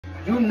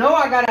You know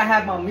I gotta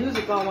have my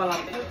music on while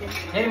I'm cooking.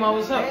 Hey, man,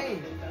 what's up? Hey.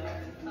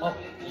 Oh,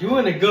 you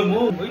in a good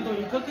mood. What you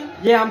doing? You cooking?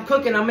 Yeah, I'm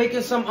cooking. I'm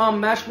making some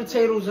mashed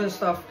potatoes and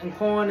stuff, and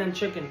corn and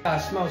chicken. I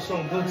smell so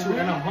good too,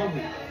 and I'm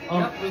hungry.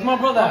 Yep. Where's my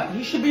brother at?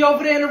 He should be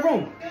over there in the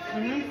room.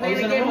 Playing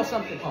Playing a game or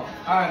something. Oh,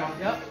 alright, man.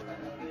 Yep.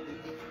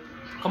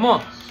 Come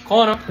on,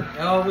 corner.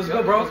 Yo, what's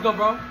good, bro? What's good,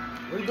 bro?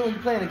 What you doing? You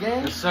playing a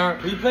game? Yes, sir.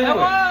 Who you playing with?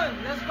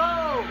 Let's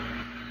go.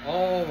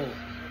 Oh.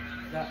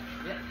 Yeah.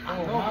 I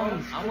know, bro.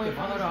 I'm waiting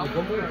for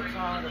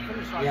her to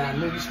finish. Yeah, I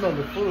knew you smelled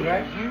the food,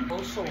 right?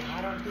 Oh, so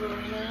hot out there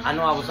right now. I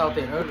know I was out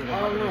there earlier. I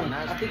don't know.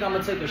 I think I'm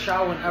gonna take a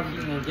shower and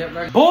everything and get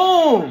ready.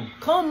 Boom!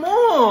 Come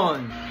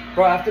on!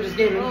 Bro, after this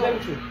game, let me play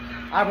with you.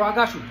 Alright, bro, I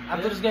got you.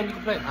 After this game, you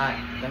can play.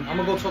 Alright, then I'm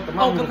gonna go talk to Oh,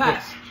 mom. good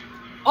pass.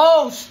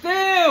 Oh,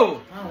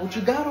 still! Wow, what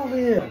you got over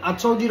here? I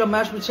told you the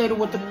mashed potato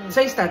with the...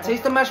 Taste that.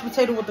 Taste the mashed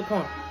potato with the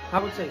corn.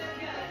 How it taste?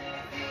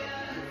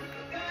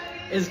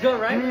 It's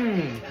good, right?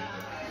 Mmm.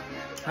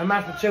 That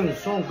mashed potato is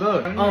so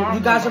good. You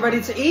guys are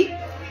ready to eat?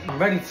 I'm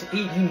ready to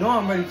eat. You know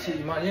I'm ready to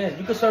eat, man. Yeah,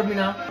 you can serve me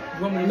now.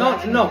 You want me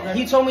to No.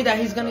 He told me that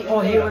he's gonna eat. Oh,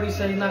 he already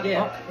said he's not.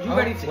 Yeah. Oh, You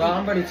ready to eat? Well,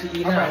 I'm ready to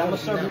eat now. Alright, I'm gonna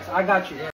serve it. I got you.